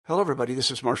Hello, everybody. This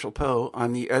is Marshall Poe.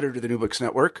 I'm the editor of the New Books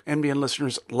Network. NBN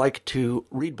listeners like to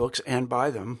read books and buy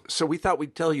them. So we thought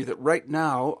we'd tell you that right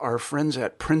now, our friends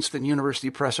at Princeton University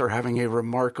Press are having a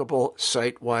remarkable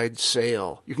site-wide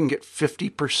sale. You can get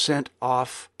 50%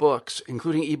 off books,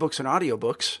 including ebooks and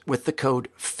audiobooks, with the code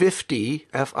 50,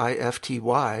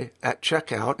 F-I-F-T-Y, at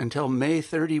checkout until May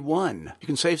 31. You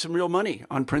can save some real money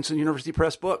on Princeton University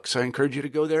Press books. I encourage you to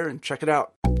go there and check it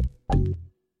out.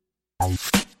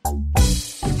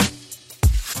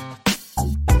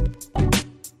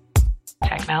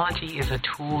 Technology is a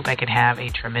tool that can have a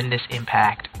tremendous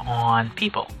impact on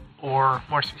people, or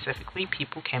more specifically,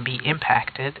 people can be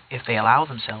impacted if they allow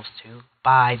themselves to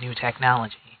by new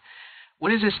technology. What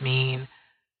does this mean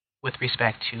with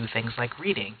respect to things like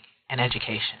reading and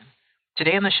education?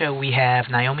 Today on the show, we have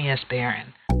Naomi S.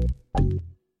 Barron.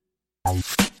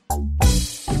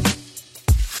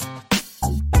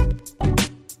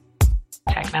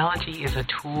 Technology is a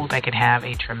tool that can have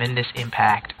a tremendous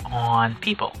impact on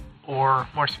people, or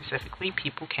more specifically,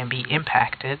 people can be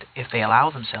impacted if they allow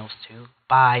themselves to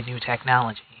by new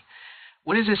technology.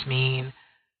 What does this mean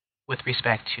with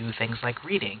respect to things like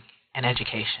reading and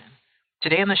education?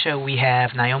 Today on the show, we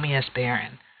have Naomi S.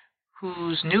 Barron,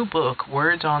 whose new book,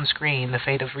 Words on Screen, The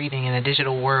Fate of Reading in a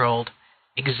Digital World,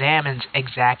 examines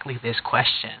exactly this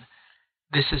question.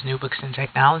 This is New Books in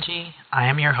Technology. I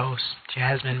am your host,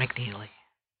 Jasmine McNeely.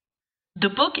 The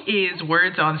book is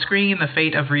Words on Screen, The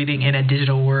Fate of Reading in a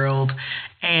Digital World,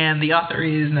 and the author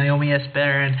is Naomi S.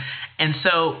 Barron. And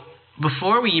so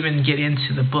before we even get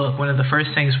into the book, one of the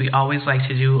first things we always like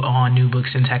to do on New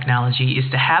Books in Technology is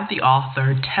to have the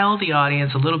author tell the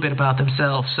audience a little bit about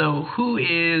themselves. So who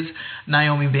is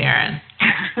Naomi Barron?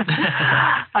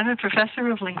 I'm a professor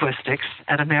of linguistics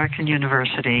at American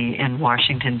University in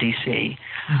Washington, D.C.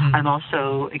 Mm-hmm. I'm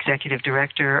also executive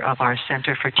director of our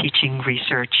Center for Teaching,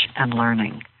 Research, and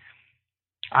Learning.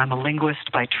 I'm a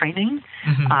linguist by training,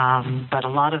 but a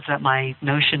lot of that, my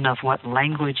notion of what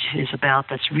language is about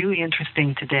that's really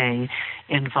interesting today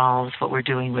involves what we're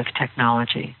doing with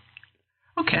technology.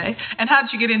 Okay. And how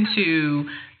did you get into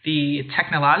the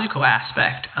technological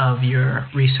aspect of your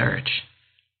research?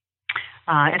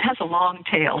 It has a long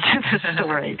tail to the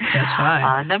story. That's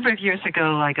right. A number of years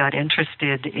ago, I got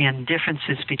interested in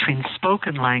differences between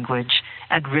spoken language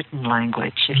and written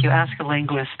language. If you ask a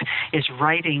linguist, is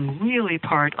writing really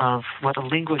part of what a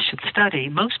linguist should study,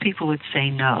 most people would say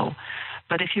no.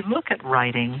 But if you look at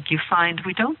writing, you find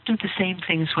we don't do the same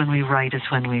things when we write as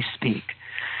when we speak.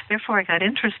 Therefore, I got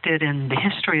interested in the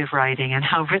history of writing and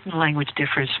how written language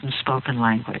differs from spoken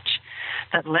language.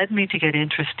 That led me to get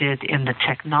interested in the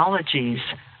technologies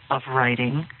of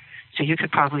writing. So you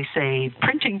could probably say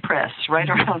printing press right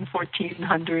around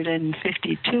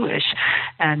 1452-ish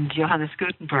and Johannes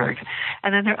Gutenberg.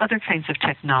 And then there are other kinds of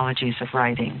technologies of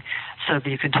writing. So that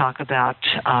you can talk about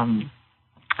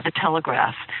the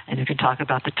telegraph, and you can talk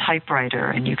about the typewriter,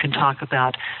 and you can talk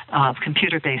about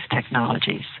computer-based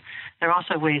technologies. There are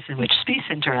also ways in which speech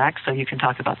interacts, so you can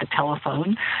talk about the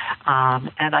telephone.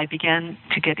 And I began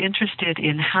to get interested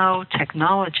in how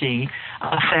technology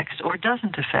affects or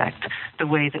doesn't affect the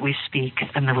way that we speak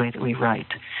and the way that we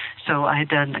write. So I had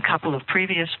done a couple of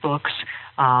previous books.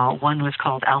 One was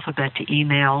called Alphabet to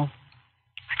Email,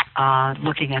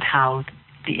 looking at how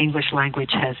the English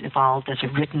language has evolved as a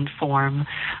written form.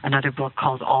 Another book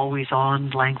called Always On,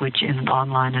 Language in an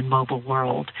Online and Mobile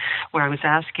World, where I was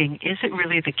asking, is it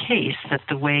really the case that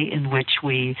the way in which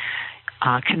we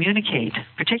communicate,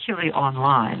 particularly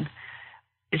online,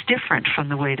 is different from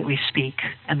the way that we speak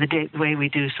and the way we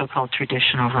do so-called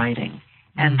traditional writing?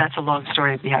 And that's a long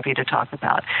story I'd be happy to talk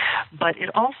about. But it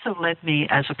also led me,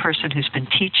 as a person who's been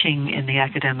teaching in the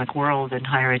academic world in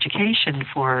higher education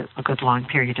for a good long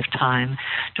period of time,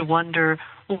 to wonder,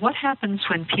 well, what happens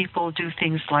when people do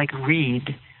things like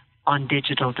read on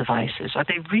digital devices? Are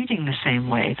they reading the same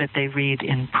way that they read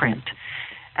in print?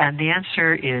 And the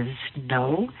answer is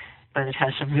no, but it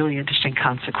has some really interesting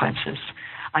consequences.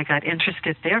 I got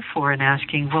interested, therefore, in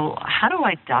asking, well, how do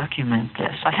I document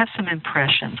this? I have some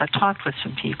impressions. I've talked with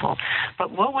some people.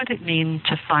 But what would it mean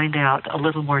to find out a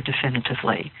little more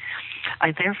definitively?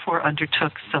 I, therefore,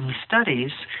 undertook some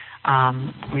studies,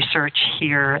 research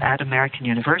here at American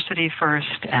University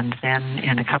first, and then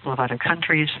in a couple of other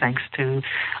countries, thanks to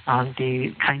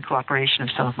the kind cooperation of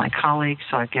some of my colleagues.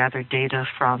 So I've gathered data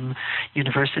from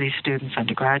university students,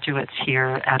 undergraduates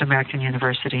here at American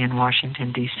University in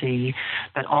Washington, D.C.,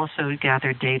 but also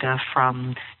gathered data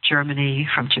from Germany,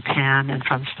 from Japan, and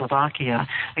from Slovakia,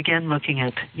 again looking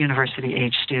at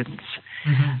university-age students.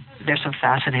 Mm-hmm. There's some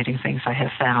fascinating things I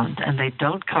have found, and they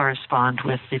don't correspond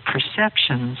with the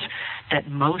perceptions that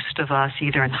most of us,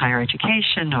 either in higher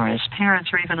education or as parents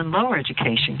or even in lower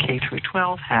education, K through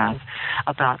 12, have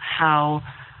about how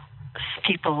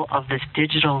people of this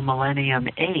digital millennium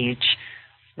age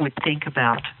would think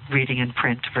about reading in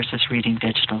print versus reading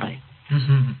digitally.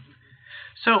 Mm-hmm.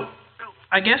 So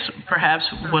I guess perhaps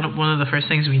one of the first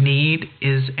things we need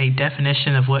is a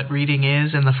definition of what reading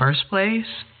is in the first place.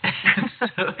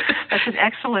 That's an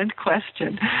excellent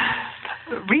question.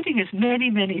 Reading is many,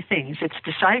 many things. It's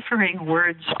deciphering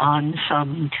words on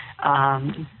some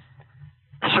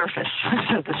surface.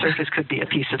 So the surface could be a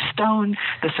piece of stone,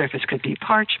 the surface could be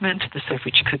parchment, the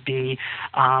surface could be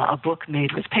a book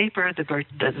made with paper,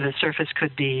 the surface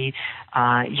could be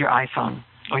your iPhone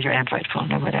or your Android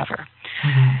phone or whatever.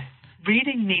 Mm-hmm.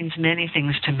 Reading means many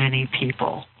things to many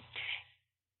people.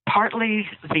 Partly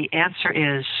the answer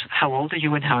is how old are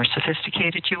you and how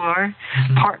sophisticated you are.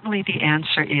 Mm-hmm. Partly the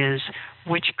answer is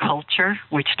which culture,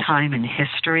 which time in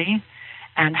history,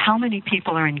 and how many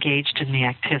people are engaged in the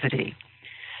activity.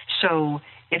 So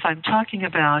if I'm talking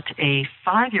about a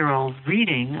 5-year-old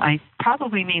reading, I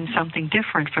probably mean something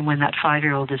different from when that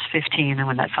 5-year-old is 15 and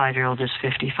when that 5-year-old is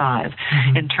 55,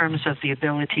 mm-hmm. in terms of the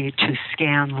ability to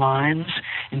scan lines,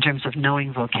 in terms of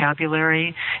knowing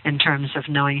vocabulary, in terms of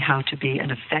knowing how to be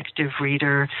an effective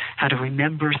reader, how to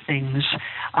remember things,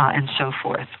 and so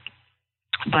forth.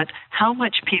 But how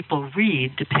much people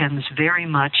read depends very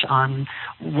much on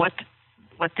what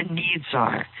the needs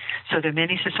are. So there are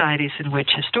many societies in which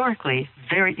historically,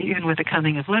 even with the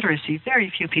coming of literacy,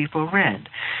 very few people read.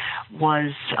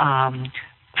 Was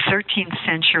 13th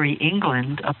century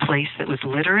England a place that was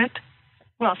literate?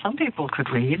 Well, some people could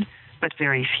read, but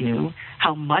very few.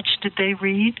 How much did they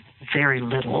read? Very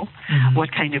little. Mm-hmm.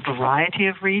 What kind of variety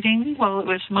of reading? Well, it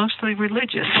was mostly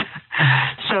religious.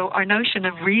 So our notion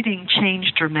of reading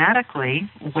changed dramatically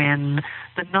when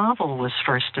the novel was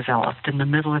first developed in the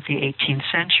middle of the 18th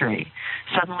century.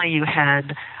 Suddenly you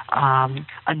had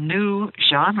a new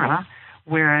genre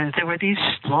where there were these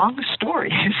long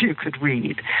stories you could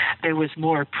read. There was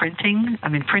more printing. I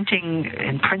mean, printing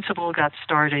in principle got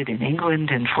started in England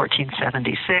in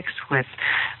 1476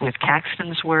 with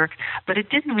Caxton's work, but it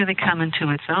didn't really come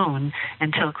into its own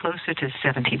until closer to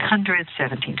 1700,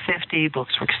 1750.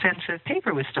 Books were expensive.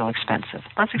 Paper was still expensive.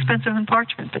 Less expensive than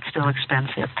parchment, but still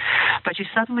expensive. But you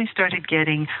suddenly started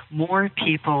getting more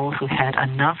people who had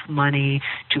enough money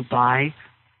to buy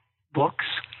books,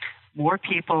 more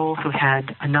people who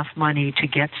had enough money to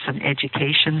get some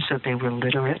education so they were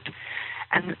literate.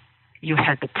 And you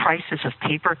had the prices of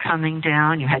paper coming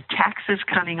down. You had taxes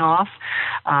coming off,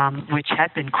 which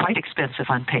had been quite expensive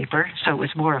on paper. So it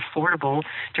was more affordable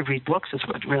to read books as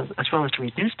well as to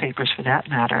read newspapers for that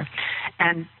matter.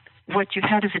 And what you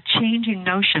had is a changing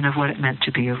notion of what it meant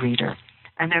to be a reader.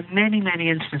 And there are many, many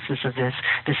instances of this.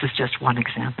 This is just one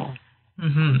example.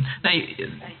 Mm-hmm. Now,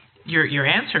 your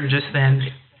answer just then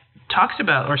talks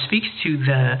about or speaks to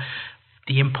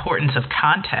the importance of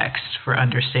context for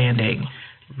understanding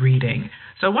reading.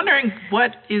 So I'm wondering,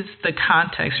 what is the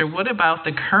context, or what about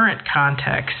the current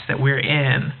context that we're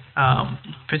in,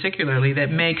 particularly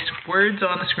that makes Words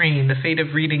on the Screen, The Fate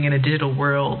of Reading in a Digital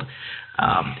World,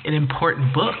 an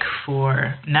important book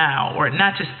for now, or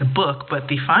not just the book, but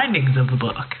the findings of the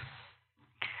book?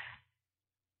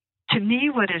 To me,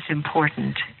 what is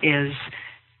important is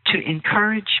to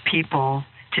encourage people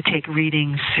to take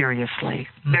reading seriously.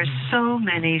 Mm-hmm. There's so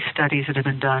many studies that have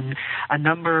been done, a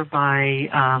number by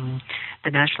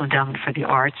the National Endowment for the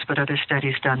Arts, but other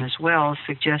studies done as well,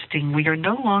 suggesting we are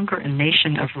no longer a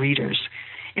nation of readers.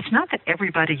 It's not that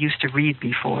everybody used to read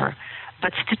before,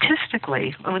 but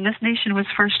statistically, when this nation was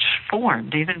first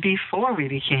formed, even before we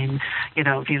became,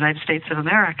 the United States of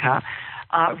America,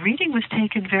 reading was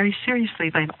taken very seriously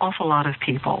by an awful lot of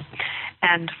people.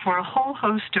 And for a whole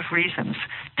host of reasons,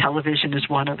 television is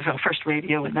one of them, first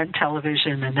radio and then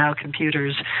television and now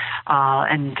computers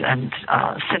and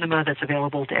cinema that's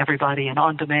available to everybody and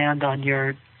on demand on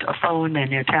your phone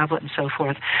and your tablet and so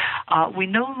forth. We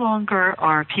no longer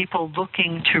are people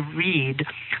looking to read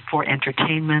for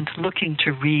entertainment, looking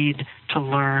to read to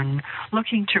learn,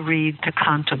 looking to read to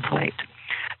contemplate.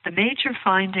 The major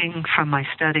finding from my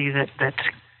study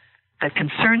that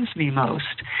concerns me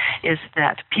most is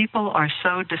that people are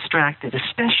so distracted,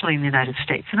 especially in the United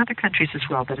States, and other countries as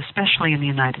well, but especially in the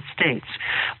United States,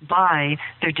 by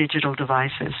their digital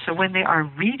devices. So when they are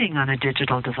reading on a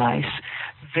digital device,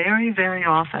 very, very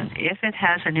often, if it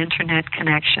has an internet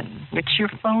connection, which your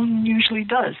phone usually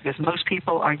does, because most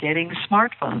people are getting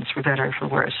smartphones, for better or for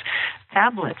worse,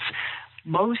 tablets,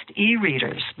 Most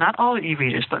e-readers, not all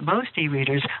e-readers, but most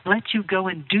e-readers let you go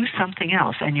and do something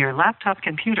else. And your laptop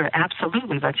computer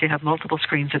absolutely lets you have multiple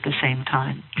screens at the same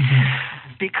time.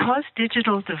 Mm-hmm. Because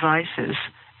digital devices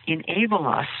enable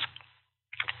us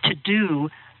to do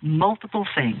multiple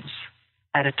things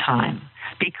at a time,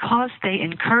 because they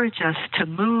encourage us to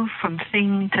move from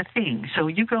thing to thing. So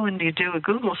you go and you do a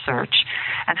Google search,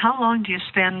 and how long do you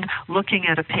spend looking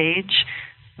at a page?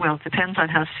 Well, it depends on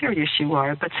how serious you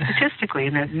are, but statistically,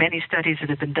 and there are many studies that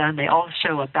have been done, they all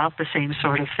show about the same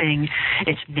sort of thing.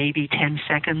 It's maybe 10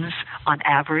 seconds on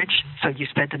average. So you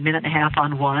spend a minute and a half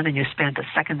on one, and you spend a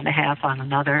second and a half on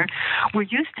another. We're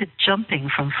used to jumping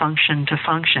from function to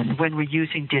function when we're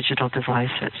using digital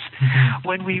devices. Mm-hmm.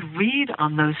 When we read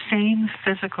on those same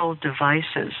physical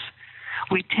devices,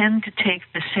 we tend to take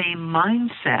the same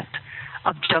mindset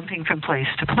of jumping from place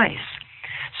to place.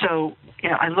 So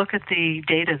I look at the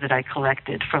data that I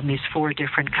collected from these 4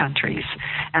 different countries,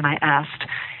 and I asked,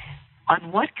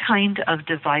 on what kind of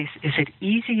device is it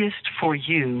easiest for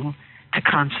you to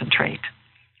concentrate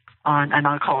on, and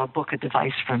I'll call a book a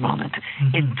device for a moment,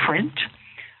 mm-hmm. in print,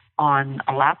 on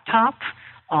a laptop,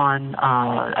 on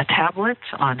a tablet,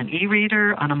 on an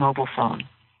e-reader, on a mobile phone.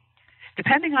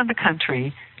 Depending on the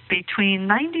country, between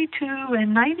 92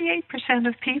 and 98%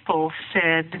 of people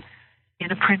said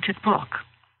in a printed book.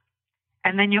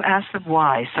 And then you ask them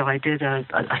why. So I did a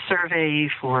survey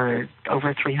for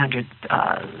over 300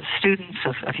 students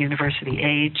of university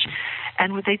age.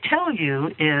 And what they tell you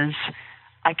is,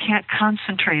 I can't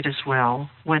concentrate as well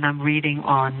when I'm reading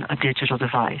on a digital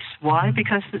device. Why?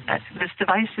 Because this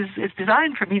device is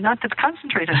designed for me not to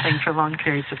concentrate on things for long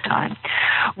periods of time.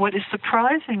 What is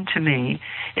surprising to me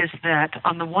is that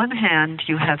on the one hand,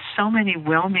 you have so many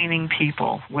well-meaning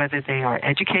people, whether they are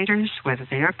educators, whether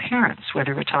they are parents,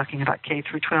 whether we're talking about K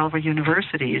through 12 or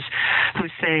universities, who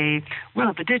say,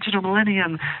 well, the digital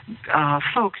millennium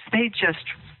folks, they just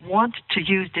want to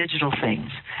use digital things.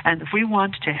 And if we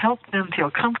want to help them feel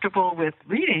comfortable with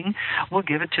reading, we'll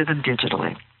give it to them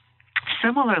digitally.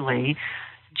 Similarly,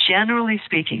 generally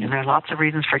speaking, and there are lots of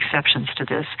reasons for exceptions to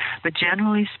this, but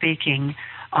generally speaking,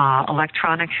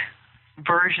 electronic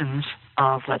versions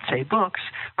of, let's say, books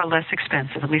are less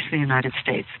expensive, at least in the United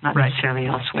States, not right. necessarily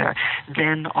elsewhere,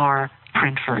 than are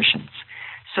print versions.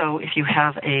 So if you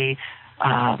have a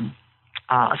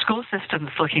school system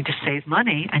that's looking to save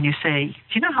money, and you say,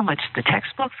 do you know how much the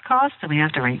textbooks cost? And we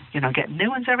have to get new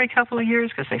ones every couple of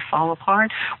years because they fall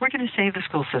apart. We're going to save the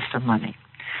school system money.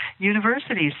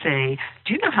 Universities say,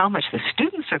 do you know how much the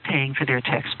students are paying for their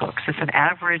textbooks? It's an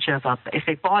average of, if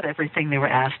they bought everything they were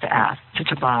asked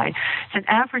to buy, it's an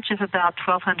average of about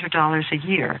 $1,200 a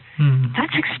year. Mm-hmm.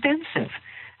 That's expensive.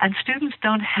 And students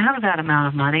don't have that amount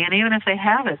of money, and even if they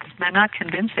have it, they're not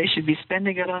convinced they should be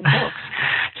spending it on books.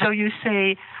 So you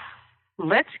say,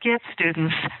 let's get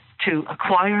students to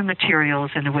acquire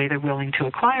materials in the way they're willing to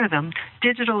acquire them.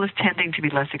 Digital is tending to be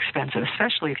less expensive,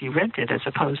 especially if you rent it as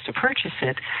opposed to purchase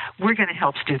it. We're going to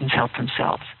help students help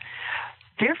themselves.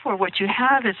 Therefore, what you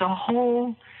have is a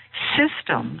whole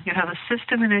system. You have a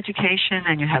system in education,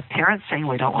 and you have parents saying,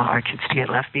 we don't want our kids to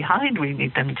get left behind. We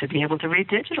need them to be able to read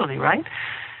digitally, right?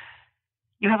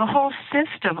 You have a whole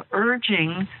system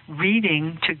urging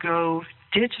reading to go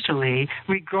digitally,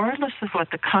 regardless of what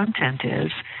the content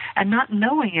is, and not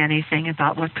knowing anything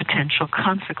about what potential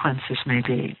consequences may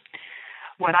be.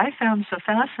 What I found so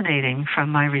fascinating from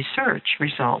my research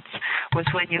results was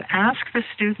when you ask the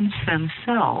students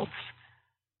themselves,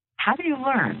 how do you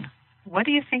learn? What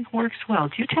do you think works well?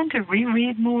 Do you tend to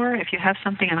reread more if you have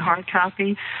something in hard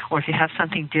copy or if you have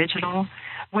something digital?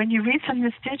 When you read something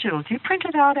that's digital, do you print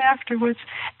it out afterwards?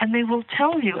 And they will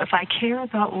tell you, if I care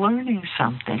about learning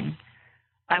something,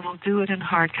 I will do it in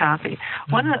hard copy.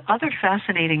 Mm-hmm. One of the other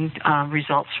fascinating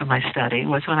results from my study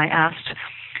was when I asked,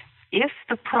 if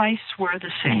the price were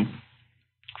the same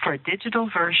for a digital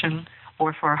version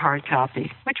or for a hard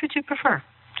copy, which would you prefer?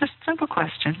 Just a simple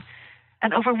question.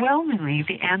 And overwhelmingly,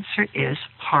 the answer is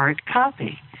hard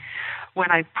copy. When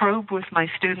I probe with my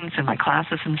students in my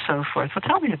classes and so forth, well,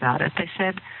 tell me about it. They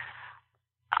said,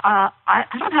 I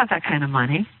don't have that kind of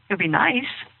money. It would be nice,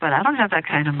 but I don't have that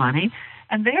kind of money,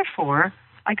 and therefore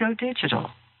I go digital.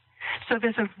 So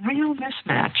there's a real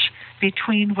mismatch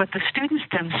between what the students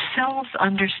themselves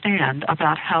understand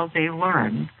about how they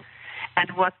learn and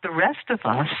what the rest of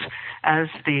us, as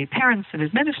the parents and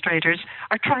administrators,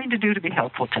 are trying to do to be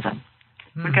helpful to them.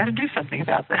 We've got to do something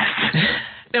about this.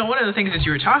 Now, one of the things that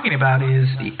you were talking about is,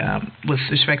 with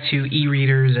respect to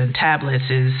e-readers and tablets,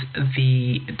 is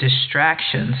the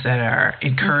distractions that are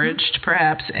encouraged,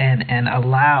 perhaps, and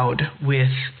allowed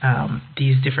with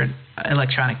these different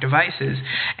electronic devices.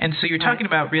 And so you're talking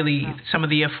about really some of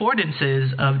the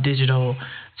affordances of digital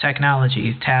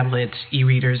technology, tablets,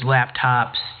 e-readers,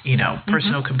 laptops,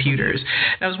 personal computers.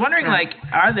 And I was wondering,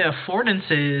 are the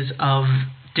affordances of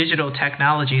digital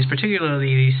technologies,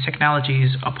 particularly these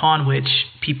technologies upon which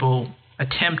people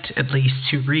attempt at least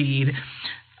to read,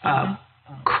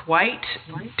 quite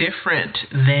different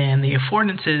than the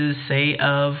affordances, say,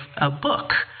 of a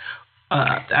book?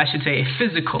 I should say a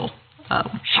physical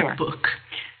book.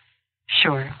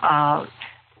 Sure.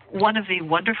 One of the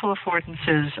wonderful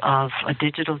affordances of a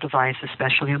digital device,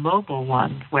 especially a mobile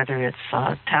one, whether it's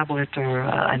a tablet or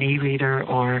an e-reader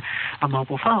or a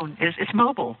mobile phone, is it's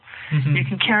mobile. Mm-hmm. You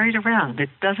can carry it around. It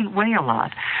doesn't weigh a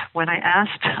lot. When I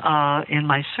asked in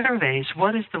my surveys,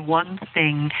 what is the one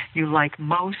thing you like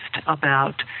most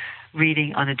about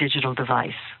reading on a digital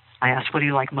device? I asked, what do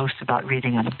you like most about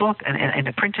reading on a book and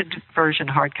a printed version,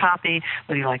 hard copy?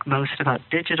 What do you like most about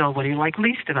digital? What do you like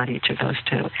least about each of those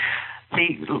two?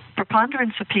 The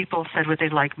preponderance of people said what they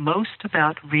like most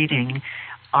about reading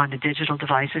on a digital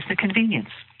device is the convenience.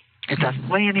 It doesn't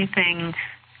weigh anything,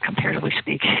 comparatively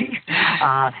speaking.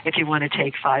 If you want to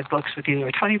take 5 books with you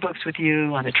or 20 books with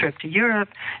you on a trip to Europe,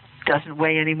 it doesn't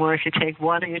weigh anymore if you take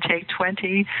 1 or you take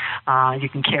 20. You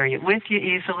can carry it with you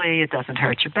easily. It doesn't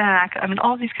hurt your back. I mean,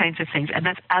 all these kinds of things, and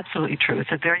that's absolutely true.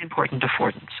 It's a very important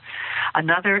affordance.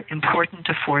 Another important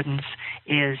affordance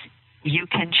is you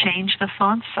can change the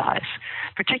font size,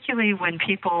 particularly when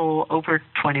people over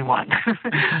 21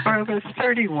 or over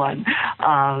 31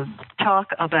 talk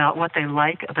about what they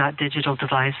like about digital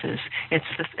devices.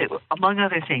 Among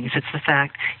other things, it's the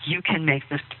fact you can make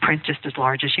the print just as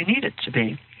large as you need it to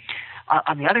be.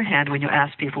 On the other hand, when you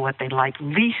ask people what they like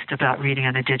least about reading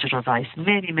on a digital device,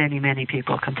 many, many, many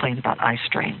people complain about eye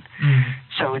strain. Mm.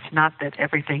 So it's not that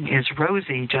everything is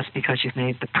rosy just because you've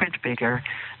made the print bigger.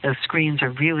 Those screens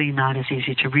are really not as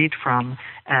easy to read from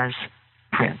as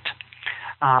print.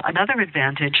 Another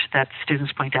advantage that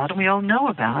students point out, and we all know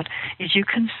about, is you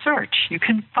can search. You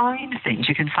can find things.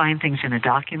 You can find things in a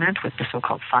document with the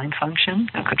so-called find function,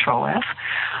 Control F.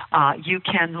 You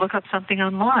can look up something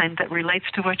online that relates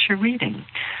to what you're reading.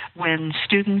 When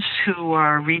students who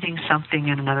are reading something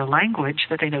in another language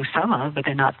that they know some of, but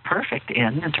they're not perfect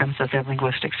in terms of their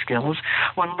linguistic skills,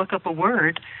 want to look up a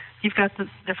word, you've got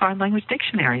the foreign language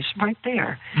dictionaries right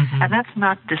there. Mm-hmm. And that's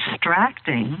not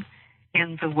distracting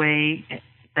in the way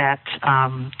that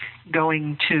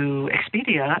going to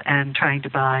Expedia and trying to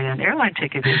buy an airline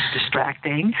ticket is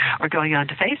distracting, or going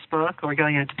onto Facebook, or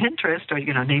going onto Pinterest,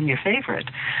 or, name your favorite.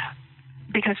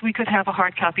 Because we could have a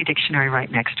hard copy dictionary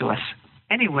right next to us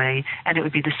anyway, and it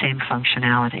would be the same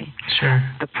functionality. Sure.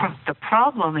 The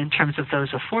problem in terms of those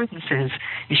affordances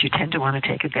is you tend to want to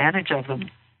take advantage of them.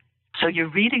 So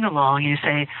you're reading along, and you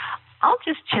say, I'll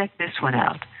just check this one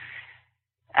out.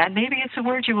 And maybe it's a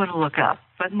word you want to look up,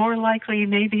 but more likely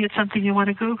maybe it's something you want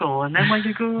to Google. And then when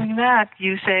you're Googling that,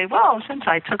 you say, well, since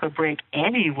I took a break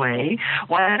anyway,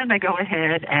 why don't I go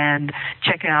ahead and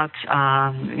check out,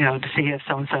 to see if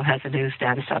so-and-so has a new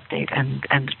status update,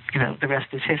 and the rest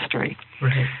is history.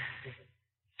 Right.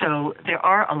 So there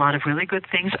are a lot of really good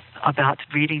things about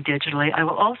reading digitally. I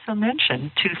will also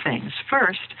mention 2 things.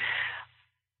 First,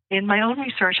 in my own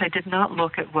research, I did not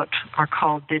look at what are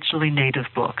called digitally native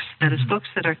books. That is, books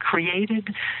that are created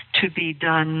to be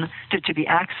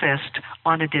accessed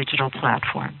on a digital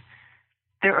platform.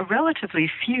 There are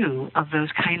relatively few of those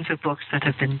kinds of books that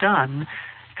have been done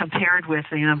compared with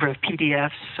the number of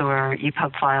PDFs or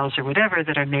EPUB files or whatever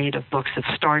that are made of books that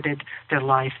started their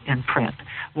life in print.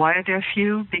 Why are there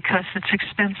few? Because it's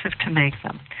expensive to make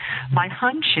them. My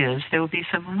hunch is there will be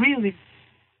some really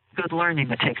good learning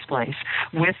that takes place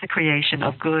with the creation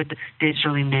of good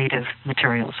digitally native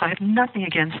materials. So I have nothing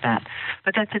against that.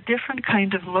 But that's a different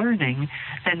kind of learning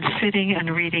than sitting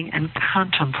and reading and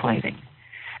contemplating.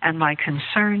 And my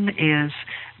concern is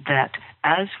that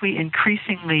as we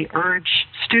increasingly urge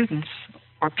students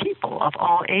or people of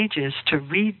all ages to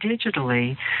read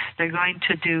digitally, they're going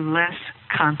to do less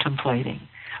contemplating.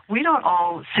 We don't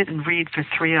all sit and read for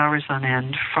 3 hours on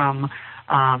end from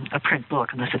a print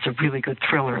book, unless it's a really good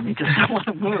thriller and we just don't want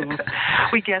to move.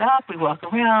 We get up, we walk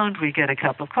around, we get a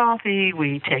cup of coffee,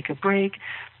 we take a break,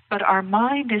 but our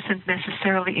mind isn't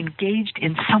necessarily engaged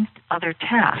in some other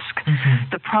task. Mm-hmm.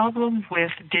 The problem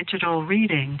with digital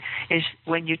reading is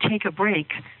when you take a break,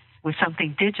 with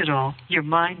something digital, your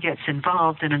mind gets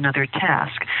involved in another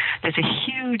task. There's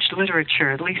a huge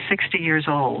literature, at least 60 years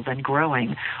old and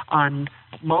growing, on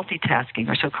multitasking,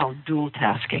 or so-called dual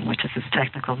tasking, which is its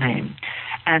technical name.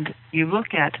 And you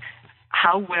look at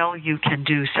how well you can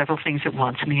do several things at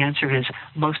once, and the answer is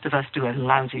most of us do a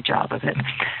lousy job of it.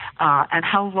 And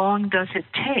how long does it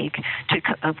take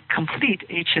to complete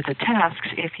each of the tasks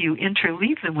if you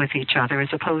interleave them with each other, as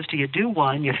opposed to you do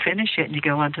one, you finish it, and you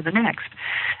go on to the next?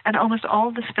 And almost all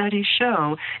the studies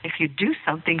show if you do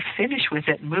something, finish with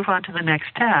it, and move on to the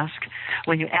next task,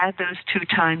 when you add those two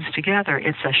times together,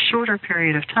 it's a shorter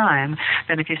period of time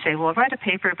than if you say, well, I'll write a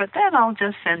paper, but then I'll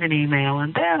just send an email,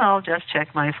 and then I'll just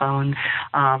check my phone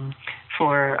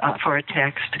for a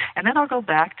text, and then I'll go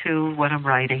back to what I'm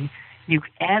writing. You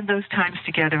add those times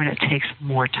together, and it takes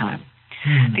more time.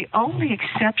 The only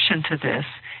exception to this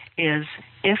is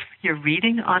if you're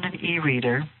reading on an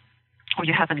e-reader, or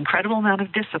you have an incredible amount of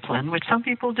discipline, which some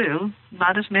people do,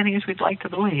 not as many as we'd like to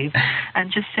believe,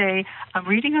 and just say, I'm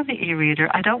reading on the e-reader.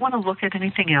 I don't want to look at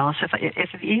anything else. If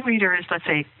the e-reader is, let's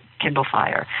say, Kindle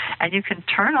Fire, and you can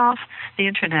turn off the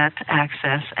internet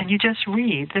access and you just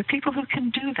read. There are people who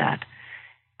can do that.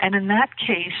 And in that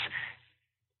case,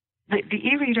 the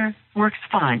e-reader works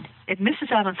fine. It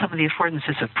misses out on some of the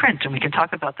affordances of print, and we can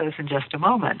talk about those in just a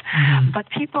moment.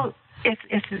 But people,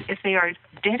 if they are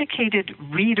dedicated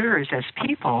readers as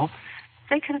people,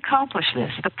 they can accomplish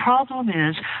this. The problem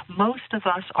is most of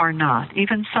us are not.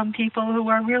 Even some people who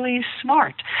are really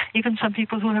smart, even some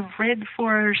people who have read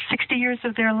for 60 years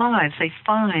of their lives, they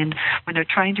find when they're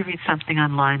trying to read something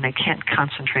online, they can't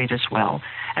concentrate as well.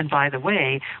 And by the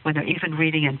way, when they're even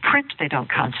reading in print, they don't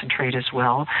concentrate as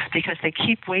well because they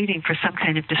keep waiting for some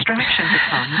kind of distraction to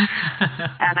come.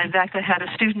 And in fact, I had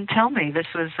a student tell me, this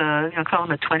was, call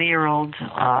him a 20-year-old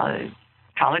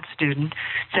college student,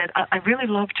 said, I really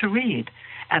love to read,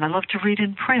 and I love to read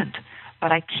in print,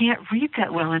 but I can't read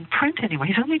that well in print anymore.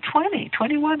 He's only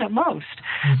 21 at most,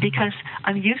 because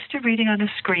I'm used to reading on a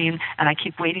screen, and I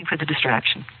keep waiting for the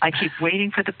distraction. I keep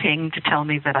waiting for the ping to tell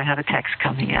me that I have a text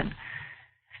coming in.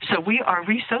 So we are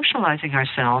re-socializing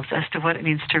ourselves as to what it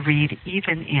means to read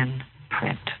even in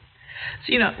print.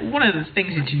 So, one of the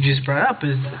things that you just brought up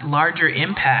is larger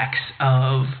impacts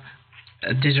of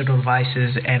digital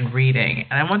devices and reading.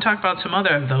 And I want to talk about some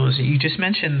other of those. You just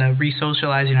mentioned the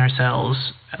re-socializing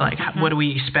ourselves, like what do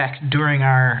we expect during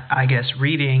our,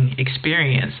 reading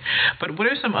experience. But what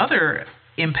are some other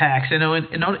impacts? I know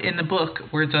in the book,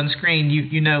 Words on Screen,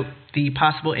 you note the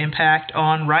possible impact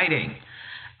on writing.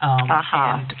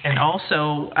 And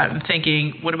also, I'm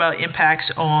thinking, what about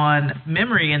impacts on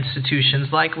memory institutions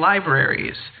like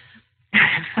libraries?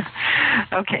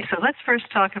 Okay, so let's first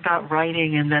talk about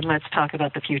writing, and then let's talk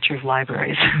about the future of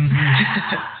libraries.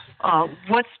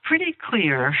 What's pretty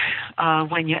clear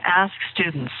when you ask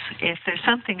students if there's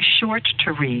something short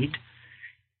to read,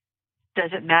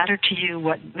 does it matter to you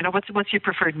what's your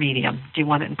preferred medium? Do you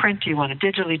want it in print? Do you want it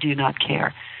digitally? Do you not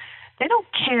care? They don't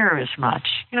care as much.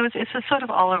 It's a sort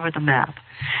of all over the map.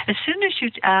 As soon as you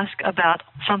ask about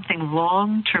something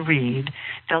long to read,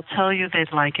 they'll tell you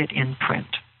they'd like it in print.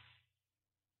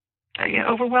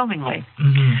 Overwhelmingly.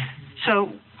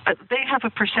 So they have a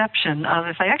perception of,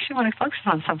 if I actually want to focus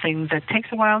on something that takes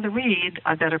a while to read,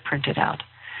 I better print it out.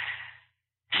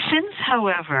 Since,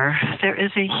 however, there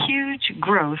is a huge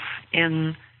growth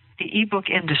in the e-book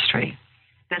industry,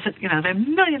 there are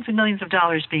millions and millions of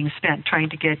dollars being spent trying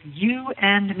to get you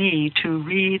and me to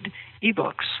read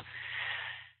e-books.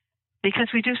 Because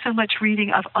we do so much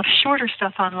reading of shorter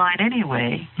stuff online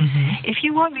anyway. If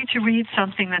you want me to read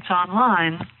something that's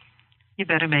online, you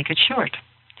better make it short.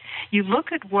 You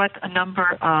look at what a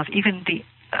number of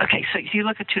so you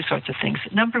look at two sorts of things.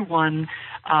 Number one,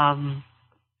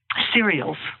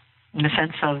 serials, in the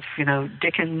sense of,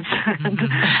 Dickens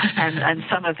and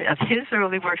some of his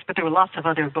early works, but there were lots of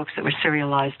other books that were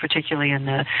serialized, particularly in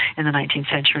the 19th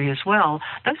century as well.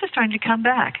 Those are starting to come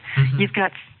back. You've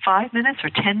got 5 minutes or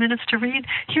 10 minutes to read.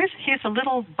 Here's a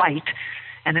little bite.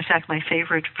 And in fact, my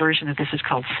favorite version of this is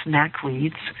called Snack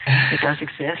Reads. It does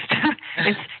exist.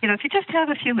 It's, if you just have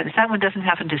a few minutes, that one doesn't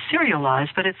happen to serialize,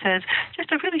 but it says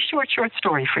just a really short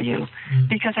story for you,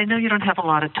 because I know you don't have a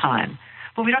lot of time.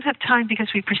 Well, we don't have time because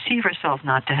we perceive ourselves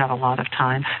not to have a lot of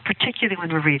time, particularly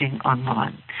when we're reading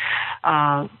online.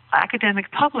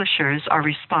 Academic publishers are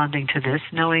responding to this,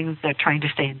 knowing they're trying to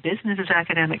stay in business as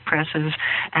academic presses,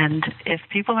 and if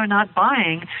people are not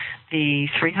buying the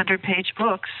 300-page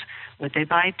books, would they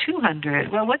buy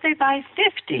 200? Well, would they buy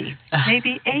 50,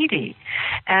 maybe 80?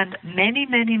 And many,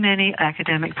 many, many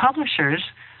academic publishers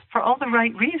for all the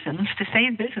right reasons, to stay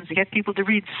in business, to get people to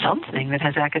read something that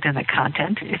has academic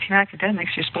content. If you're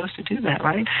academics, you're supposed to do that,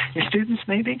 right? Your students,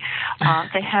 maybe.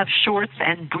 They have shorts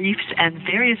and briefs and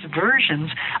various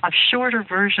versions of shorter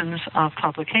versions of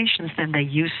publications than they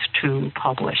used to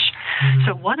publish. Mm-hmm.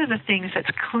 So one of the things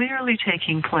that's clearly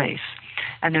taking place,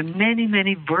 and there are many,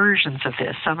 many versions of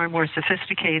this, some are more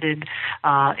sophisticated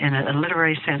in a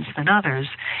literary sense than others,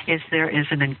 is there is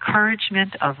an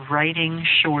encouragement of writing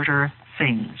shorter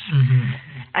things. Mm-hmm.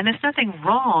 And there's nothing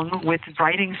wrong with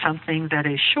writing something that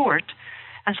is short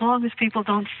as long as people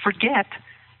don't forget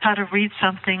how to read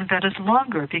something that is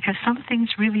longer, because some things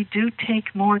really do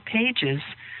take more pages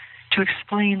to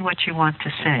explain what you want to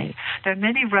say. There are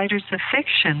many writers of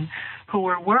fiction who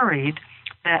are worried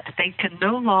that they can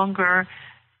no longer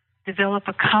develop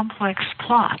a complex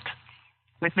plot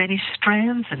with many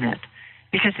strands in it,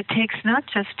 because it takes not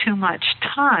just too much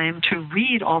time to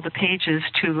read all the pages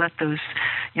to let those,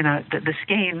 the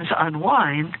skeins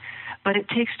unwind, but it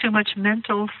takes too much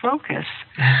mental focus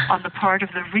on the part of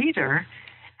the reader,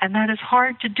 and that is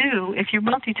hard to do if you're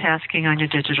multitasking on your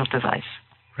digital device.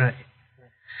 Right.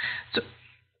 So,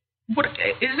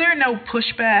 is there no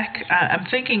pushback? I'm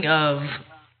thinking of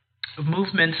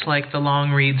movements like the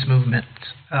long reads movement.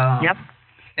 Yep.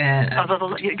 And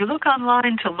you look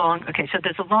online to so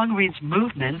there's a long reads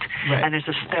movement, right, and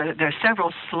there are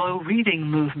several slow reading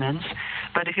movements.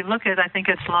 But if you look at, I think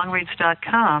it's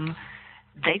longreads.com,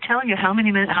 they tell you how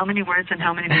many words and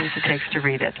how many minutes it takes to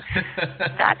read it.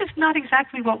 That is not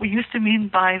exactly what we used to mean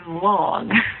by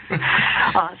long.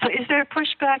 So is there a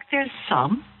pushback? There's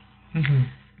some. Mm-hmm.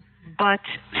 But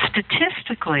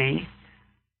statistically,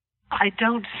 I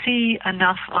don't see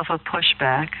enough of a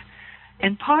pushback,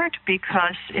 in part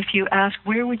because if you ask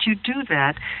where would you do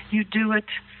that, you do it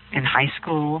in high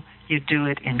school, you do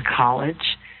it in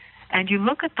college, and you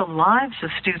look at the lives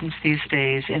of students these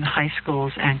days in high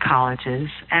schools and colleges,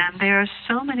 and there are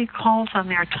so many calls on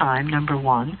their time, number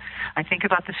one. I think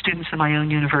about the students in my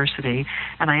own university,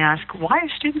 and I ask, why are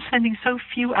students spending so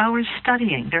few hours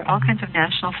studying? There are all kinds of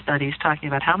national studies talking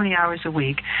about how many hours a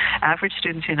week average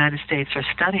students in the United States are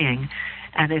studying,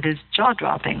 and it is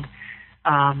jaw-dropping.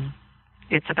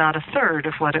 It's about a third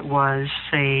of what it was,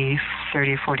 say,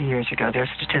 30 or 40 years ago. There are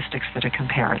statistics that are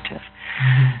comparative.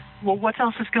 Mm-hmm. Well, what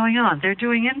else is going on? They're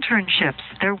doing internships.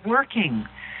 They're working.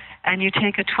 And you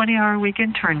take a 20-hour-a-week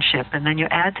internship, and then you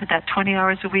add to that 20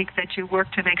 hours a week that you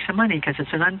work to make some money because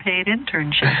it's an unpaid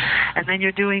internship. And then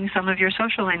you're doing some of your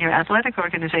social and your athletic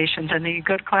organizations, and then you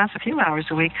go to class a few hours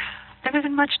a week. There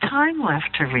isn't much time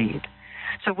left to read.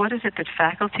 So what is it that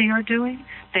faculty are doing?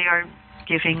 They are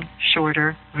giving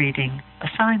shorter reading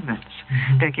assignments.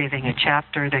 Mm-hmm. They're giving a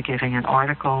chapter, they're giving an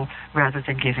article, rather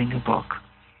than giving a book.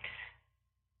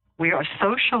 We are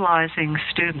socializing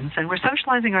students, and we're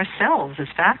socializing ourselves as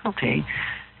faculty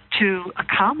to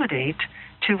accommodate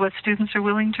to what students are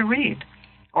willing to read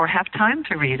or have time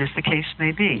to read, as the case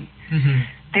may be. Mm-hmm.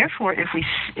 Therefore, if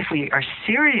we are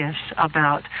serious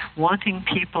about wanting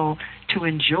people to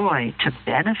enjoy, to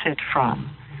benefit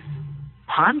from,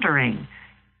 pondering,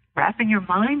 wrapping your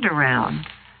mind around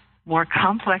more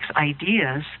complex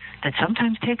ideas that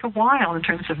sometimes take a while in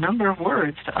terms of number of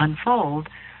words to unfold,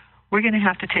 we're going to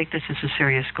have to take this as a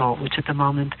serious goal, which at the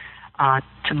moment,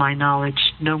 to my knowledge,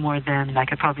 no more than, I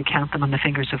could probably count them on the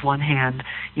fingers of one hand,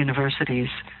 universities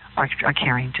are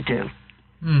caring to do.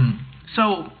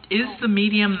 So is the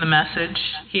medium the message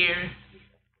here?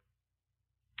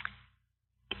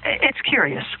 It's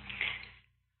curious.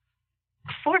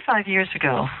 4 or 5 years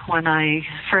ago, when I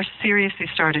first seriously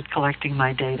started collecting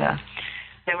my data,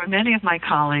 there were many of my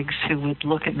colleagues who would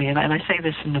look at me, and I say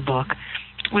this in the book,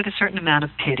 with a certain amount of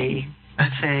pity,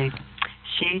 and say,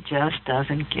 she just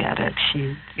doesn't get it.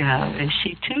 Is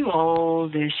she too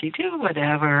old? Is she too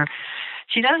whatever?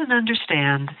 She doesn't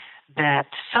understand that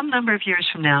some number of years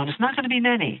from now, and it's not going to be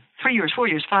many, 3 years, 4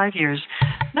 years, 5 years,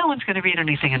 no one's going to read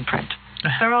anything in print.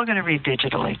 They're all going to read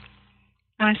digitally.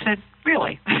 And I said,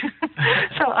 really?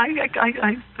 So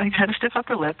I had a stiff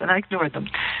upper lip, and I ignored them.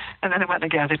 And then I went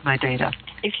and gathered my data.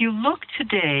 If you look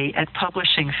today at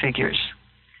publishing figures,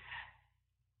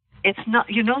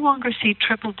 you no longer see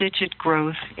triple-digit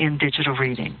growth in digital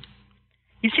reading.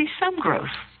 You see some growth,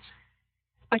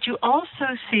 but you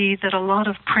also see that a lot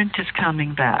of print is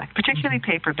coming back, particularly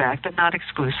paperback, but not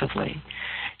exclusively.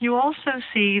 You also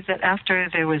see that after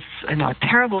there was a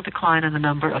terrible decline in the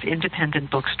number of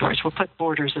independent bookstores, we'll put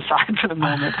Borders aside for the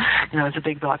moment, it's a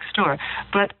big box store,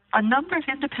 but a number of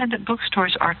independent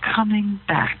bookstores are coming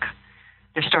back.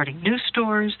 They're starting new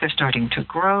stores, they're starting to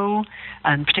grow,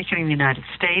 and particularly in the United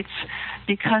States,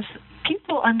 because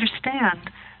people understand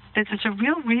there's a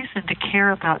real reason to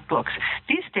care about books.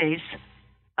 These days,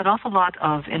 an awful lot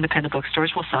of independent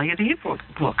bookstores will sell you the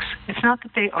books. It's not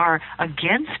that they are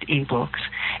against ebooks.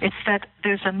 It's that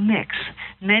there's a mix.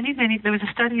 There was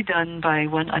a study done by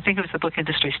I think it was the Book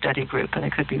Industry Study Group, and I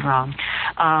could be wrong,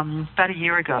 about a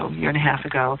year and a half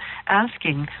ago,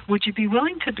 asking, would you be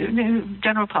willing to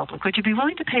general public, would you be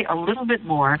willing to pay a little bit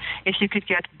more if you could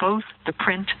get both the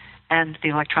print and the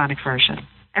electronic version?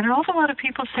 And an awful lot of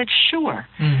people said, sure,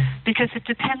 because it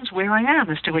depends where I am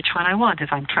as to which one I want. If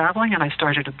I'm traveling and I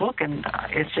started a book and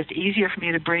it's just easier for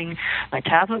me to bring my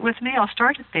tablet with me, I'll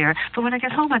start it there. But when I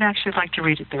get home, I'd actually like to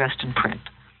read it the rest in print.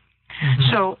 Mm-hmm.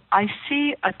 So I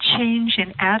see a change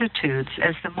in attitudes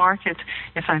as the market,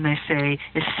 if I may say,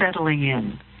 is settling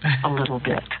in a little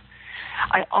bit.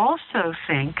 I also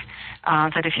think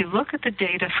that if you look at the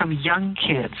data from young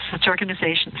kids, such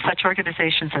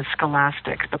organizations as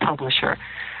Scholastic, the publisher,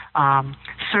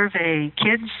 survey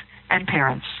kids and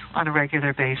parents on a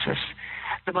regular basis.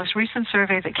 The most recent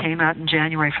survey that came out in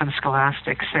January from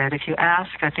Scholastic said if you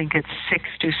ask, I think it's 6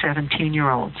 to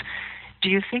 17-year-olds, do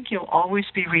you think you'll always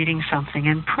be reading something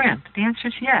in print? The answer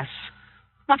is yes.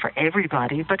 Not for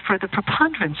everybody, but for the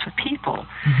preponderance of people.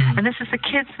 Mm-hmm. And this is the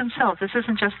kids themselves. This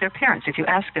isn't just their parents. If you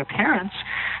ask their parents,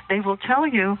 they will tell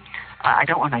you, I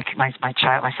don't want my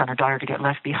son or daughter to get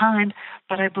left behind,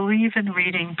 but I believe in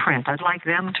reading print. I'd like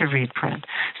them to read print.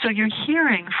 So you're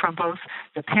hearing from both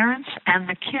the parents and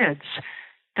the kids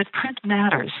that print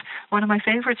matters. One of my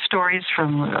favorite stories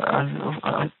from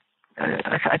a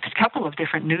couple of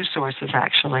different news sources,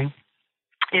 actually,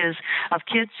 is of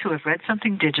kids who have read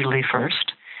something digitally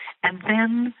first, and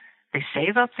then they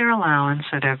save up their allowance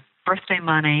or their birthday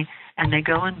money, and they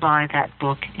go and buy that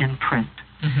book in print.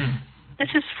 Mm-hmm. This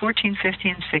is 14,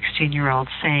 15,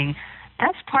 16-year-olds saying,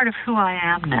 that's part of who I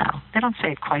am now. They don't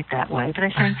say it quite that way, but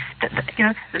they're saying,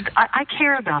 I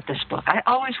care about this book. I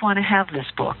always want to have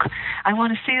this book. I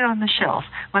want to see it on the shelf.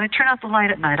 When I turn out the light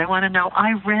at night, I want to know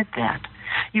I read that.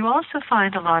 You also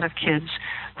find a lot of kids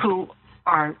who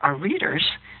are readers,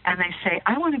 and they say,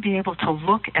 I want to be able to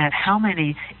look at how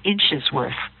many inches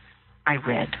worth I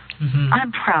read. Mm-hmm.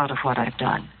 I'm proud of what I've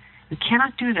done. You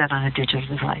cannot do that on a digital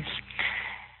device.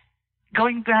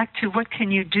 Going back to what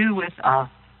can you do with a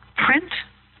print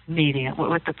medium,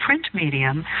 with the print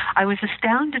medium, I was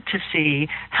astounded to see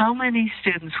how many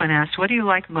students, when asked, what do you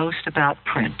like most about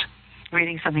print,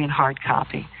 reading something in hard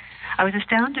copy, I was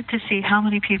astounded to see how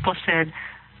many people said,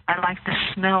 I like the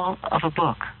smell of a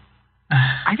book.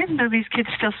 I didn't know these kids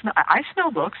still smell. I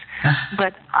smell books,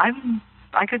 but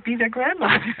I could be their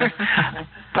grandmother.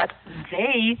 But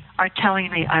they are telling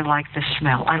me I like the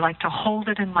smell. I like to hold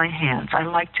it in my hands. I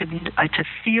like to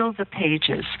feel the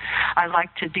pages. I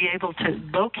like to be able to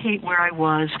locate where I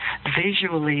was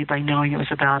visually by knowing it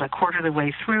was about a quarter of the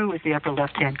way through with the upper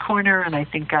left-hand corner, and I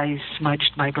think I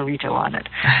smudged my burrito on it.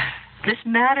 This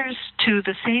matters to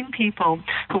the same people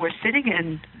who are sitting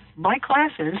in my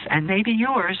classes, and maybe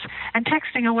yours, and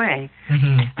texting away,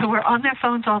 mm-hmm. who are on their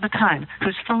phones all the time,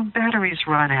 whose phone batteries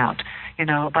run out,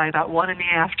 by about 1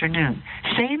 p.m.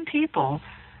 Same people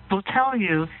will tell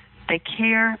you they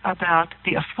care about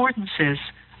the affordances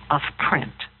of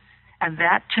print. And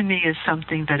that, to me, is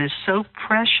something that is so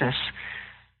precious,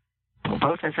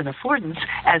 both as an affordance,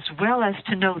 as well as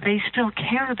to know they still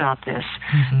care about this,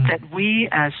 mm-hmm. that we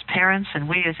as parents and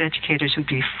we as educators would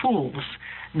be fools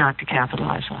not to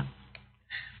capitalize on.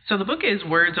 So the book is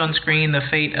Words on Screen, The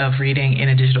Fate of Reading in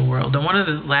a Digital World. And one of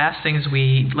the last things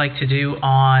we like to do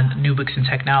on New Books in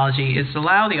Technology is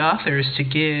allow the authors to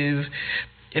give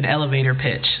an elevator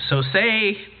pitch. So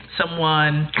say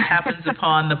someone happens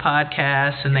upon the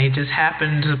podcast and they just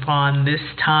happened upon this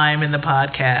time in the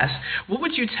podcast, what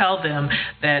would you tell them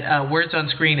that Words on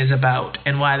Screen is about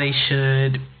and why they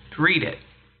should read it?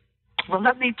 Well,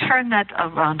 let me turn that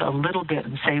around a little bit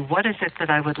and say, what is it that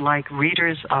I would like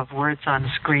readers of Words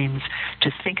on Screens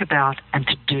to think about and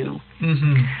to do?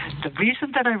 Mm-hmm. The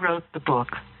reason that I wrote the book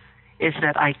is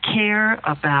that I care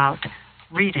about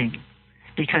reading,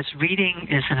 because reading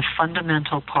is a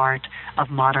fundamental part of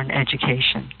modern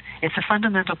education. It's a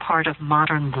fundamental part of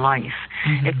modern life.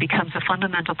 Mm-hmm. It becomes a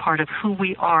fundamental part of who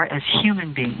we are as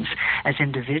human beings, as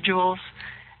individuals,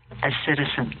 as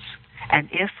citizens. And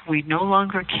if we no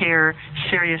longer care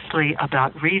seriously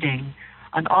about reading,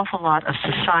 an awful lot of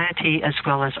society as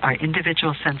well as our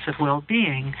individual sense of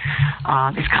well-being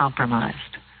is compromised.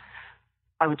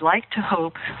 I would like to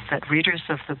hope that readers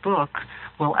of the book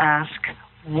will ask,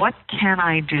 what can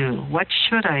I do? What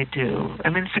should I do? I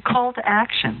mean, it's a call to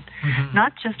action,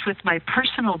 not just with my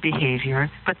personal behavior,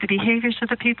 but the behaviors of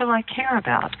the people I care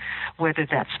about, whether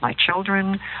that's my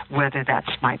children, whether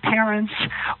that's my parents,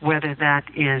 whether that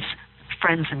is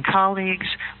friends and colleagues,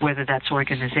 whether that's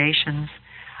organizations.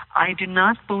 I do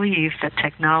not believe that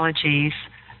technologies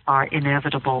are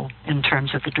inevitable in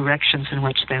terms of the directions in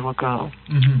which they will go.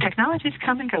 Technologies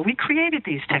come and go. We created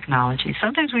these technologies.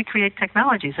 Sometimes we create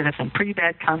technologies that have some pretty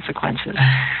bad consequences,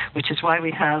 which is why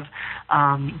we have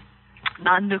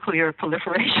non-nuclear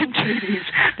proliferation treaties,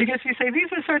 because we say these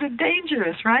are sort of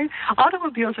dangerous, right?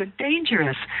 Automobiles are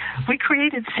dangerous. We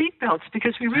created seatbelts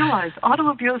because we realized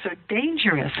automobiles are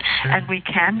dangerous, and we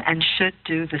can and should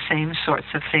do the same sorts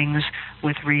of things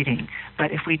with reading.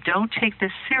 But if we don't take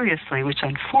this seriously, which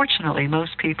unfortunately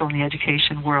most people in the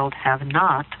education world have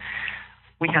not,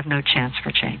 we have no chance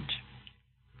for change.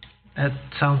 That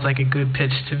sounds like a good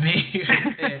pitch to me.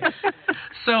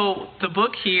 So the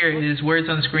book here is Words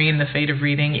on Screen, The Fate of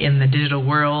Reading in the Digital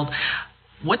World.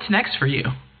 What's next for you?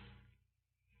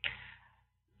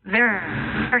 There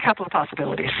are a couple of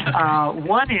possibilities. Okay.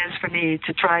 One is for me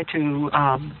to try to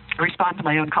respond to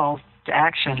my own call to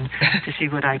action to see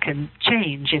what I can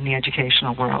change in the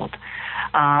educational world.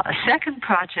 A second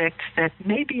project that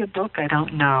may be a book, I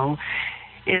don't know,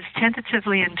 is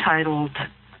tentatively entitled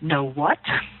Know What?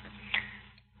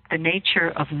 The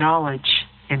Nature of Knowledge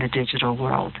in a Digital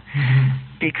World.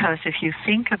 Because if you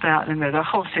think about, and there's a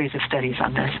whole series of studies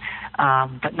on this,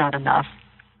 but not enough,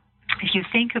 if you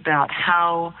think about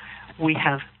how we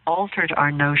have altered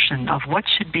our notion of what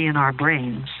should be in our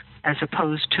brains as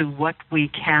opposed to what we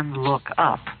can look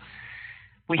up,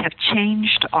 we have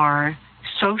changed our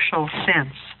social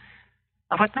sense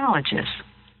of what knowledge is.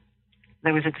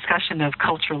 There was a discussion of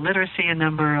cultural literacy a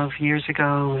number of years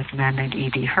ago with a man named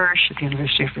E.D. Hirsch at the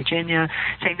University of Virginia,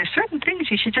 saying there's certain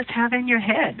things you should just have in your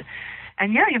head.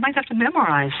 And yeah, you might have to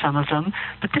memorize some of them,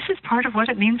 but this is part of what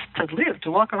it means to live,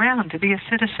 to walk around, to be a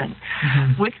citizen.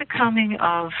 With the coming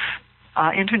of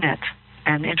Internet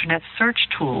and Internet search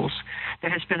tools, there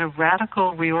has been a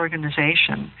radical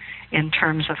reorganization in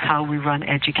terms of how we run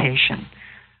education.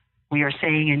 We are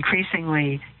saying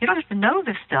increasingly, you don't have to know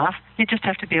this stuff, you just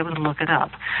have to be able to look it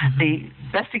up. The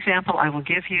best example I will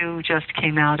give you just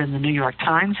came out in the New York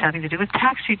Times having to do with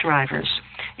taxi drivers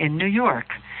in New York.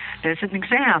 There's an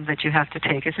exam that you have to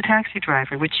take as a taxi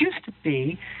driver, which used to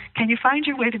be, can you find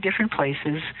your way to different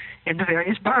places in the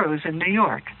various boroughs in New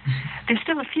York? There's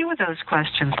still a few of those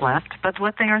questions left, but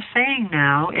what they are saying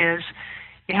now is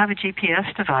you have a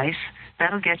GPS device,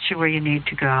 that'll get you where you need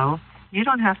to go. You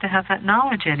don't have to have that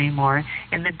knowledge anymore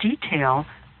in the detail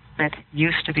that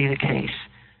used to be the case.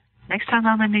 Next time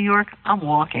I'm in New York, I'm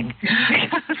walking.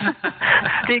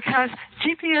 Because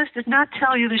GPS does not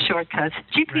tell you the shortcuts.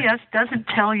 GPS doesn't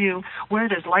tell you where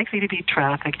there's likely to be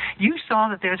traffic. You saw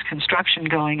that there's construction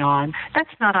going on. That's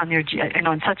not on your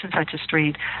on such and such a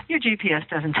street. Your GPS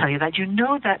doesn't tell you that. You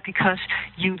know that because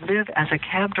you live as a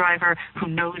cab driver who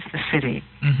knows the city.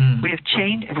 We're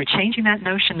changing that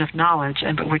notion of knowledge,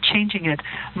 but we're changing it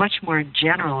much more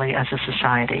generally as a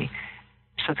society.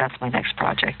 So that's my next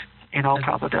project, in all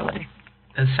probability.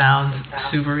 That sounds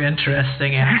super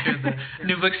interesting. I'm sure the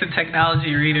New Books in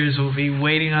Technology readers will be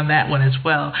waiting on that one as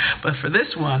well. But for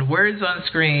this one, Words on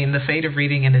Screen, The Fate of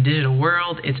Reading in a Digital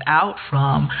World, it's out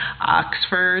from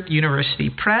Oxford University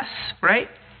Press, right?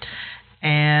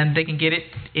 And they can get it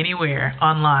anywhere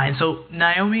online. So,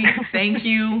 Naomi, thank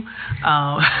you.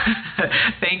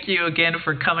 Thank you again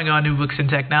for coming on New Books in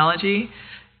Technology.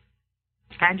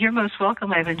 And you're most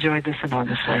welcome. I've enjoyed this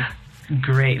enormously.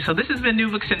 Great. So this has been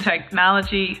New Books in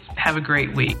Technology. Have a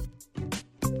great week.